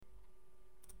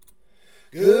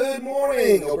Good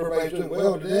morning. Hope everybody's doing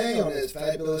well today on this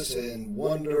fabulous and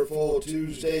wonderful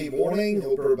Tuesday morning.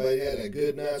 Hope everybody had a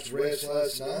good night's rest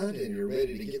last night and you're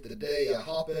ready to get the day a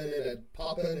hopping and a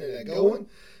popping and a going.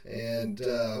 And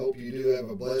hope you do have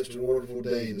a blessed and wonderful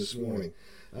day this morning.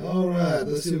 All right,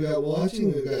 let's see who we got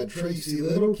watching. We've got Tracy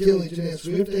Little, Kelly Jeanette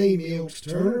Swift, Amy Oaks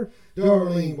Turner,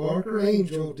 Darlene Barker,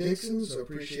 Angel Dixon. So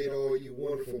appreciate all you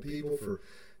wonderful people for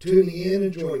tuning in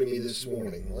and joining me this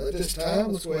morning. Well, at this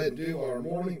time, let's go ahead and do our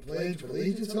morning pledge of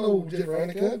allegiance. Hello, Jennifer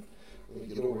Honeycutt. Let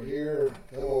me get over here.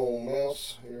 Come on,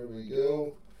 mouse. Here we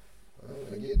go. I'm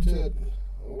going to get to it.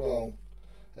 Hold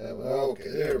on. Okay,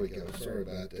 there we go. Sorry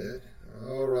about that.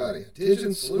 All righty.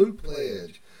 Attention, salute,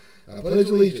 pledge. I pledge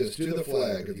allegiance to the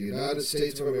flag of the United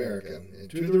States of America and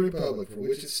to the republic for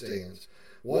which it stands,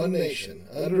 one nation,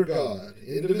 under God,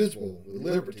 indivisible, with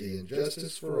liberty and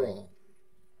justice for all.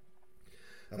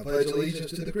 I pledge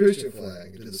allegiance to the Christian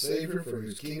flag and to the Savior for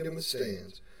whose kingdom it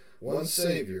stands, one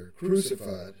Savior,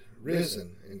 crucified,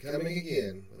 risen, and coming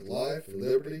again, with life and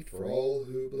liberty for all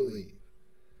who believe.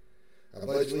 I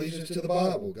pledge allegiance to the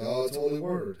Bible, God's holy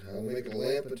word. I will make a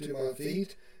lamp unto my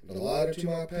feet and a light unto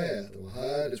my path. I will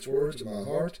hide its words in my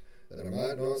heart, that I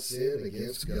might not sin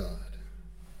against God.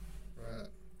 Right.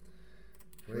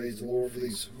 Praise the Lord for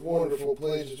these wonderful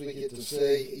pledges we get to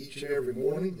say each and every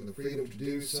morning and the freedom to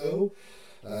do so.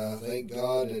 Thank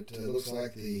God it looks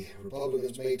like the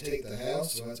Republicans may take the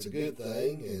House, so that's a good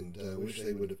thing, and wish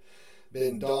they would have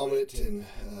been dominant in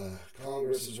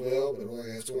Congress as well, but I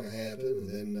guess it's going to happen. And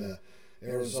then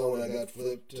Arizona got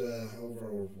flipped over,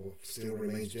 or still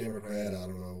remains Democrat, I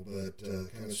don't know,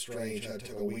 but kind of strange how it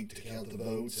took a week to count the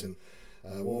votes, and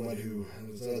a woman who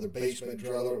was another basement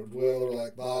dweller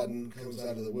like Biden comes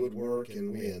out of the woodwork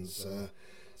and wins.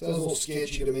 Sounds a little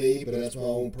sketchy to me, but that's my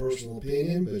own personal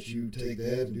opinion, but you take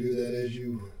that and do that as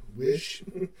you wish.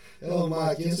 Hello,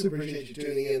 Mike Henson. Appreciate you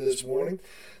tuning in this morning.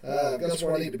 I've got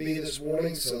somewhere I need to be this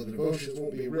morning, so the devotions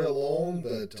won't be real long,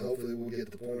 but hopefully we'll get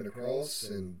the point across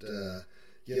and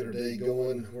get our day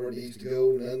going where it needs to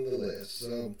go nonetheless.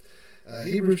 So,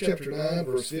 Hebrews chapter 9,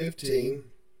 verse 15.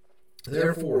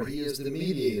 Therefore, he is the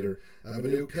mediator of a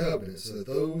new covenant, so that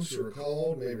those who are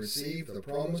called may receive the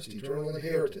promised eternal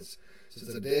inheritance,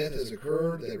 since the death has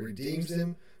occurred that redeems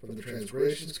them from the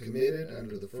transgressions committed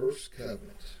under the first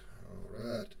covenant. All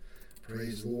right.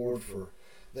 Praise the Lord for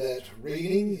that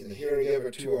reading and the hearing of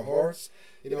it to our hearts.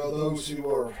 You know, those who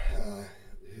are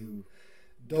who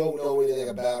don't know anything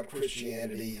about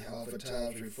Christianity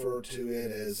oftentimes refer to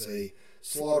it as a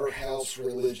slaughterhouse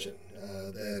religion,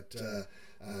 that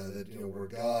where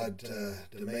God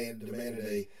demanded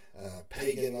a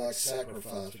pagan-like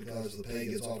sacrifice, because the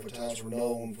pagans oftentimes were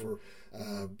known for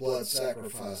blood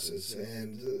sacrifices,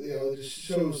 and it just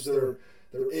shows their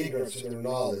ignorance and their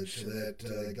knowledge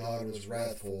that God was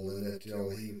wrathful, and that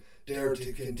He dared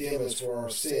to condemn us for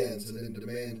our sins and then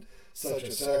demand such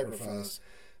a sacrifice.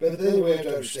 But the thing we have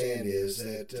to understand is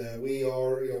that we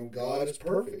are, God is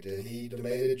perfect, and He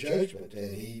demanded judgment,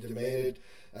 and He demanded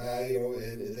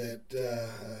that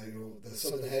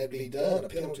something had to be done, a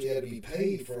penalty had to be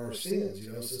paid for our sins.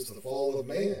 Since the fall of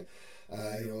man,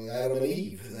 Adam and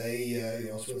Eve, they,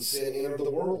 when sin entered the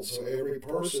world, so every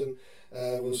person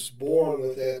was born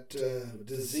with that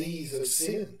disease of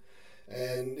sin,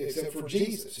 and except for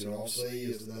Jesus.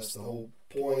 Obviously, that's the whole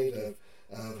point of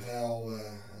how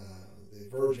the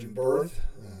virgin birth,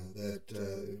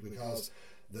 because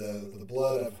the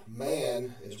blood of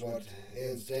man is what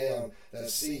hands down, that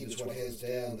seed is what hands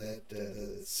down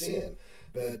that sin.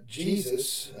 But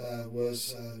Jesus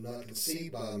was not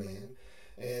conceived by a man,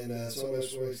 and so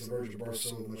much makes the virgin birth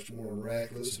so much more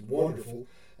miraculous and wonderful,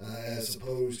 as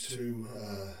opposed to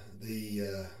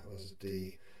the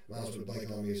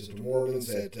Mormons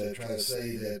that try to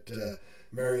say that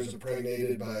Mary was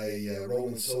impregnated by a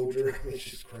Roman soldier,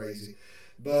 which is crazy.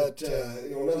 But,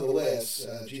 nonetheless,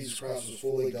 Jesus Christ was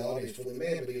fully God, He was fully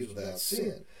man, but He was without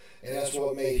sin. And that's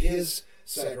what made His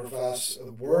sacrifice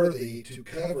worthy to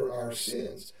cover our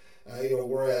sins.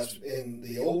 Whereas in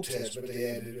the Old Testament, they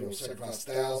had to sacrifice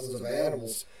thousands of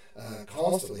animals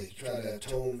constantly to try to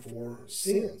atone for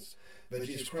sins. But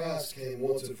Jesus Christ came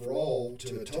once and for all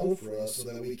to atone for us so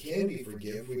that we can be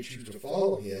forgiven if we choose to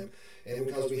follow Him. And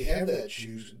because we have that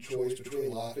choice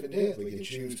between life and death, we can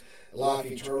choose life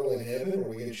eternal in heaven, or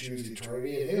we can choose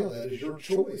eternity in hell. That is your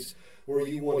choice, where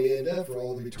you want to end up for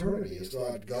all of eternity. It's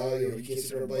not God, you can't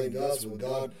sit there and blame God. So,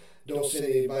 God, don't send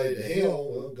anybody to hell.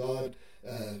 Well, God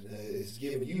is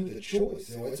giving you the choice.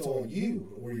 It's on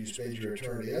you where you spend your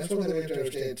eternity. And that's one thing we have to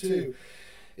understand, too,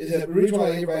 is that the reason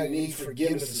why everybody needs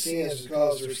forgiveness of sins is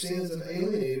because their sins have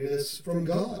alienated us from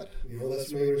God. That's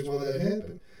the main reason why that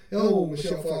happened. Hello,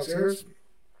 Michelle Fox Harris.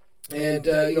 And,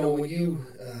 when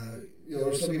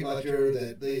there's some people out there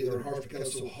that their hearts become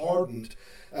so hardened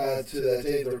to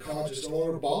that their conscience no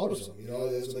longer bothers them.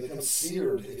 They become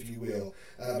seared, if you will,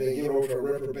 being given over to a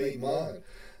reprobate mind.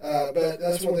 But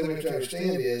that's one thing we have to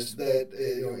understand is that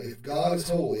if God is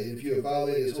holy, and if you have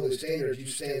violated His holy standards, you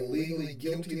stand legally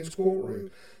guilty in His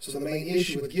courtroom. So the main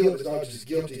issue with guilt is not just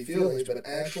guilty feelings, but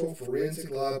actual forensic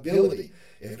liability.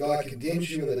 If God condemns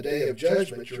you in the day of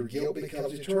judgment, your guilt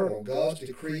becomes eternal. God's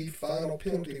decreed final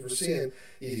penalty for sin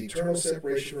is eternal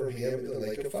separation from Him in the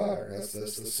lake of fire. That's the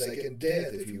second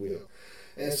death, if you will.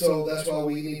 And so that's why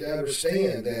we need to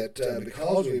understand that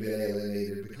because we've been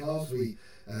alienated, because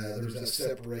there's that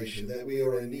separation, that we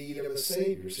are in need of a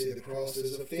Savior. See, the cross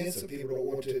is offensive. People don't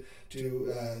want to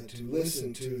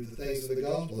listen to the things of the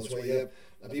gospel. That's why you have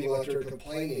people out there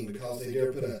complaining because they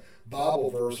dare put a Bible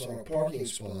verse on a parking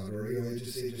spot, or it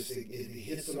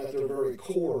hits them at their very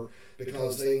core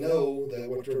because they know that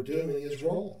what they're doing is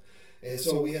wrong. And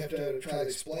so we have to try to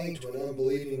explain to an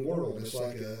unbelieving world. It's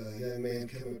like a young man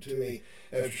came up to me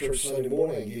after church Sunday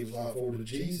morning and gave his life over to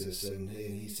Jesus, and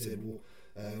he said, "Well,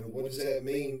 what does that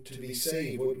mean to be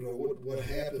saved? What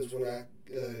happens when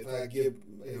if I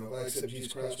accept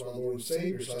Jesus Christ my Lord and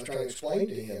Savior?" So I was trying to explain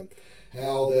to him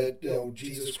how that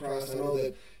Jesus Christ. I know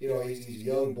that he's a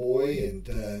young boy, and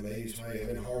maybe it's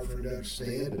been hard for him to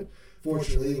understand. But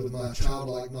fortunately, with my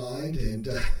childlike mind, and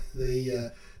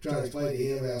trying to explain to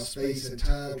him how space and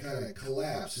time kind of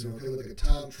collapse, kind of like a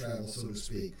time travel, so to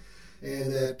speak,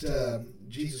 and that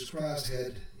Jesus Christ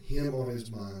had him on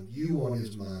His mind, you on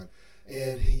His mind.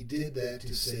 And He did that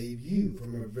to save you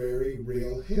from a very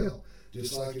real hell.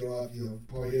 Just like, I've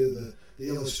probably heard the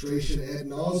illustration ad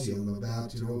nauseum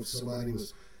about, if somebody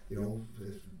was,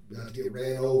 about to get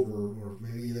ran over, or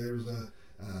maybe there was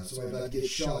somebody about to get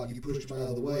shot, you pushed them out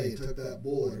of the way, took that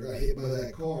bullet, or got hit by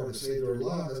that car to save their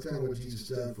life. That's kind of what Jesus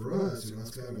done for us.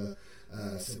 That's kind of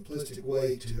a simplistic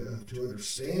way to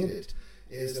understand it.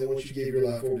 Is that once you give your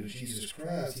life over to Jesus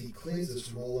Christ, He cleanses us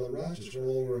from all unrighteousness. We're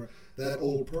no longer that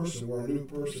old person. We're a new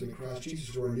person in Christ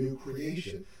Jesus. We're a new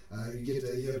creation. You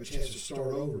have a chance to start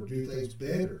over, do things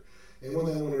better. And one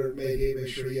thing I wanted to make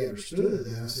sure he understood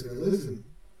that, I said, listen,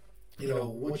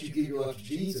 once you give your life to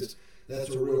Jesus, that's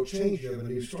a real change. You have a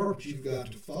new start, but you've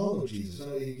got to follow Jesus.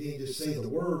 You can't just say the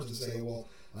words and say, well,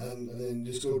 and then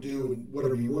just go do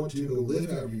whatever you want to, go live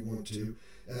however you want to.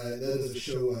 That doesn't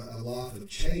show a life of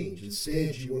change.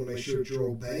 Instead, you want to make sure that you're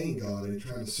obeying God and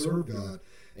trying to serve God.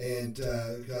 And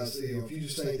because if you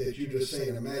just think that you're just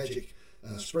saying a magic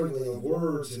sprinkling of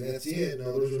words and that's it,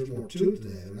 no, there's more to it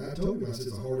than that. And I told him, I said,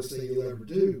 it's the hardest thing you'll ever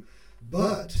do,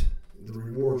 but the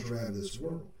rewards are out of this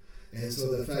world. And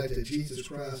so the fact that Jesus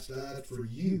Christ died for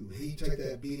you, He took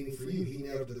that beating for you, He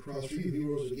nailed it to the cross for you, He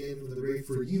rose again from the grave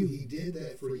for you, He did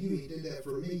that for you, He did that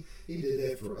for me, He did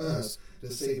that for us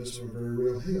to save us from a very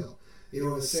real hell.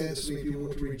 It's sad that so many people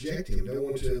want to reject Him, don't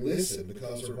want to listen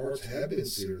because their hearts have been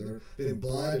seared, they've been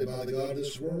blinded by the God of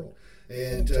this world.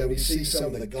 And we see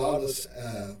some of the godless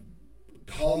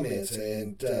comments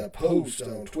and posts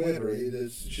on Twitter.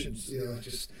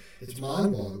 It's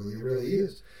mind-boggling. It really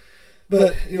is.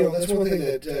 But that's one thing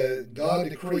that God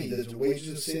decreed, that the wages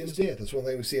of sin is death. That's one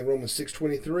thing we see in Romans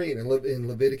 6:23, and in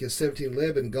Leviticus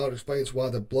 17:11, God explains why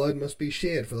the blood must be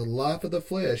shed, for the life of the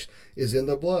flesh is in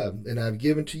the blood, and I have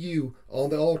given to you on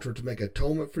the altar to make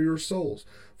atonement for your souls,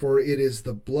 for it is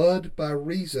the blood by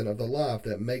reason of the life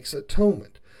that makes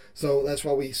atonement. So that's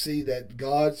why we see that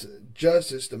God's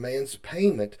justice demands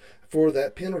payment for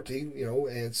that penalty,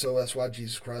 and so that's why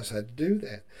Jesus Christ had to do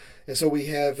that. And so we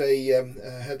have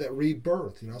have that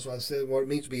rebirth. That's why I said what it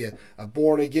means to be a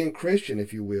born-again Christian,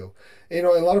 if you will. And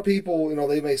a lot of people,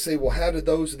 they may say, well, how did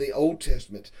those in the Old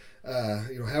Testament,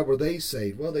 how were they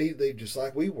saved? Well, they just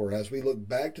like we were. As we look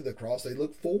back to the cross, they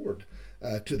look forward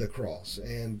to the cross.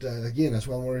 And again, that's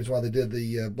one of the reasons why they did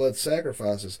the blood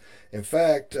sacrifices. In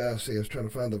fact, I was trying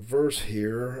to find the verse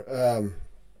here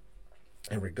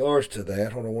in regards to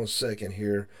that. Hold on one second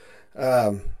here.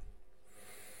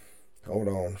 Hold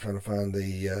on, I'm trying to find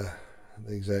the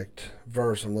exact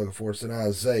verse I'm looking for. It's in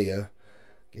Isaiah.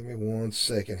 Give me 1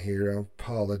 second here. I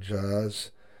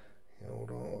apologize. Hold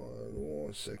on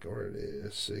 1 second. Where it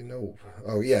is? See, no.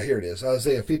 Oh, yeah, here it is.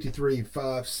 Isaiah 53,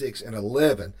 5, 6, and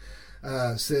 11.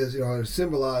 says, it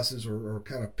symbolizes or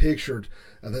kind of pictured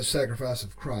the sacrifice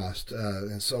of Christ.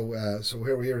 So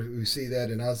here we see that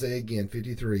in Isaiah again,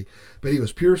 53. But he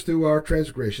was pierced through our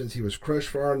transgressions, he was crushed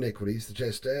for our iniquities,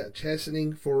 the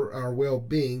chastening for our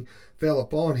well-being fell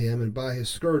upon him, and by his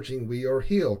scourging we are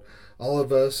healed. All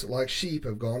of us, like sheep,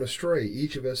 have gone astray.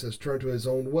 Each of us has turned to his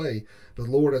own way. But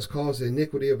the Lord has caused the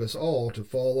iniquity of us all to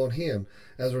fall on him.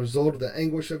 As a result of the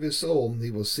anguish of his soul, he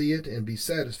will see it and be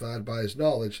satisfied by his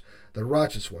knowledge. The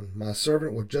righteous one, my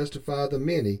servant, will justify the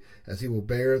many, as he will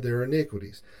bear their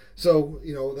iniquities. So,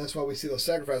 that's why we see those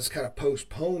sacrifices kind of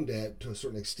postponed that to a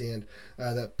certain extent,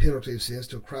 that penalty of sins,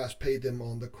 till Christ paid them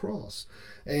on the cross.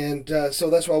 And so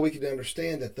that's why we can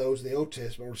understand that those in the Old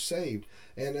Testament were saved.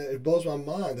 And it blows my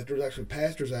mind that there's actually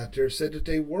pastors out there said that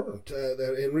they weren't. And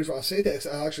the reason why I say that is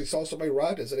I actually saw somebody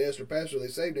write this, and they asked their pastor, they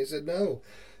saved? And they said no.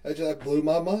 That blew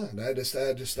my mind. I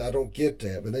don't get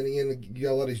that. But then again, you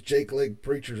got a lot of these Jake leg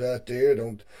preachers out there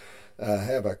don't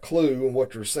have a clue on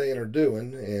what they're saying or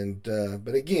doing. And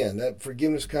but again, that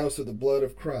forgiveness comes through the blood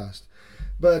of Christ.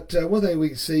 But one thing we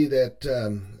can see that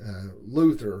Martin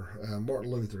Luther,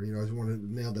 is one who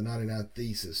nailed the 99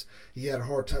 Thesis. He had a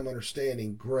hard time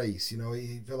understanding grace. He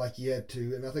felt like he had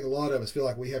to, and I think a lot of us feel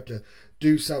like we have to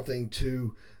do something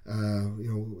to,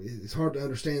 it's hard to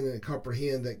understand and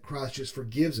comprehend that Christ just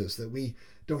forgives us, that we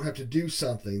don't have to do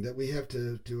something, that we have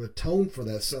to atone for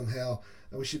that somehow.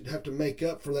 We should have to make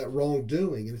up for that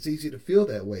wrongdoing. And it's easy to feel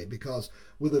that way because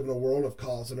we live in a world of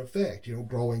cause and effect.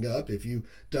 Growing up, if you've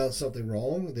done something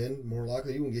wrong, then more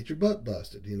likely you can get your butt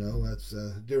busted. That's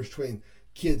the difference between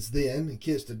kids then and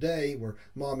kids today, where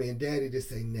mommy and daddy just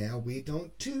say, now we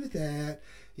don't do that.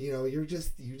 You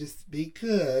just be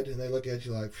good. And they look at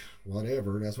you like,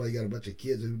 whatever. And that's why you got a bunch of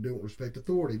kids who don't respect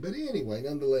authority. But anyway,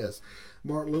 nonetheless,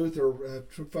 Martin Luther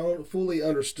fully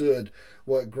understood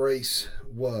what grace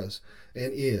was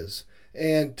and is.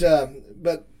 And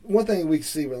but one thing we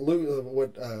see with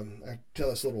I tell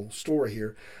this little story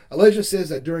here. A legend says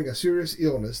that during a serious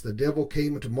illness, the devil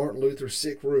came into Martin Luther's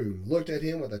sick room, looked at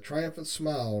him with a triumphant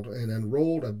smile, and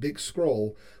unrolled a big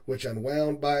scroll, which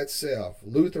unwound by itself.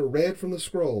 Luther read from the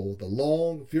scroll the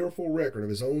long, fearful record of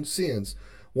his own sins,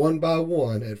 one by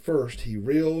one. At first, he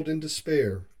reeled in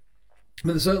despair.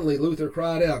 But suddenly Luther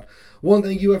cried out, one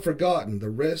thing you have forgotten,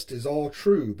 the rest is all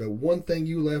true, but one thing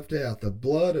you left out, the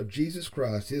blood of Jesus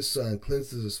Christ, his Son,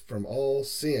 cleanses us from all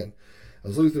sin.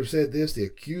 As Luther said this, the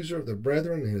accuser of the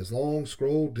brethren in his long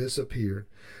scroll disappeared.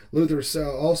 Luther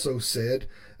also said,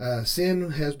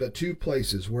 sin has but two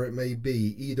places where it may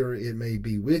be. Either it may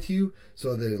be with you,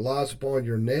 so that it lies upon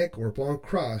your neck, or upon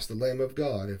Christ, the Lamb of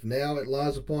God. If now it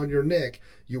lies upon your neck,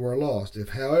 you are lost. If,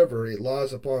 however, it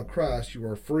lies upon Christ, you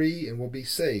are free and will be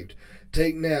saved.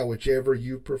 Take now whichever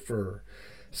you prefer.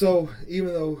 So,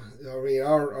 even though,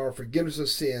 our forgiveness of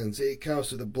sins, it comes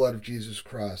through the blood of Jesus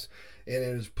Christ, and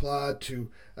it is applied to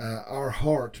our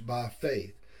heart by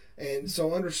faith. And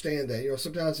so understand that,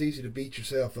 sometimes it's easy to beat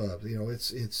yourself up.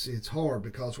 It's hard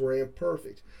because we're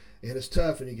imperfect. And it's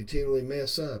tough, and you continually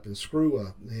mess up and screw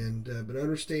up. But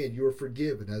understand you are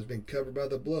forgiven, has been covered by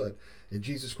the blood. And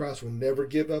Jesus Christ will never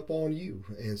give up on you.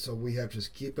 And so we have to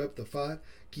just keep up the fight,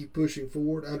 keep pushing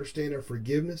forward, understand our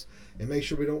forgiveness, and make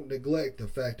sure we don't neglect the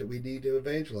fact that we need to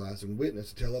evangelize and witness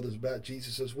and tell others about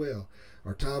Jesus as well.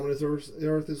 Our time on this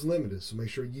earth is limited, so make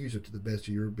sure you use it to the best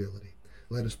of your ability.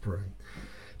 Let us pray.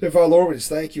 Dear Father, Lord, we just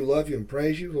thank you, love you, and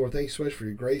praise you. Lord, thank you so much for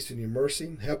your grace and your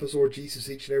mercy. Help us, Lord Jesus,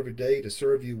 each and every day to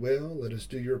serve you well. Let us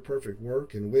do your perfect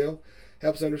work and will.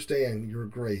 Help us understand your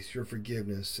grace, your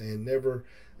forgiveness, and never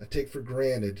take for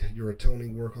granted your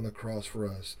atoning work on the cross for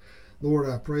us. Lord,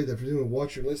 I pray that for anyone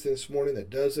watching or listening this morning that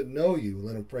doesn't know you,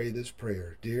 let them pray this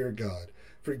prayer. Dear God,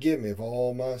 forgive me of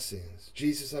all my sins.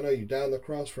 Jesus, I know you died on the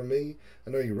cross for me.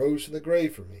 I know you rose from the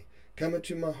grave for me. Come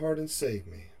into my heart and save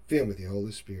me. Fill me with the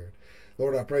Holy Spirit.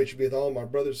 Lord, I pray that you be with all my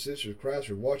brothers and sisters in Christ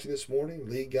who are watching this morning.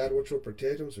 Lead, guide, watch, will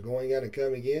protect them, so going out and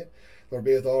coming in. Lord,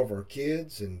 be with all of our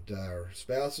kids and our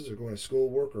spouses who are going to school,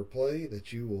 work, or play,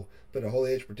 that you will put a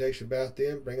holy edge of protection about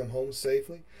them, bring them home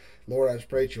safely. Lord, I just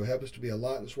pray that you'll help us to be a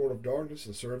light in this world of darkness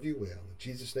and serve you well. In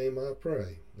Jesus' name I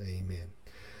pray. Amen.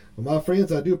 Well, my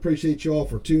friends, I do appreciate you all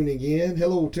for tuning in.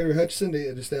 Hello, Terry Hutchinson.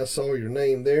 I just now saw your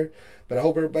name there. But I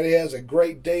hope everybody has a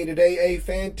great day today, a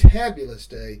fantabulous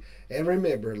day. And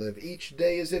remember, live each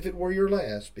day as if it were your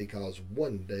last, because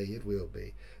one day it will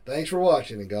be. Thanks for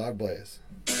watching, and God bless.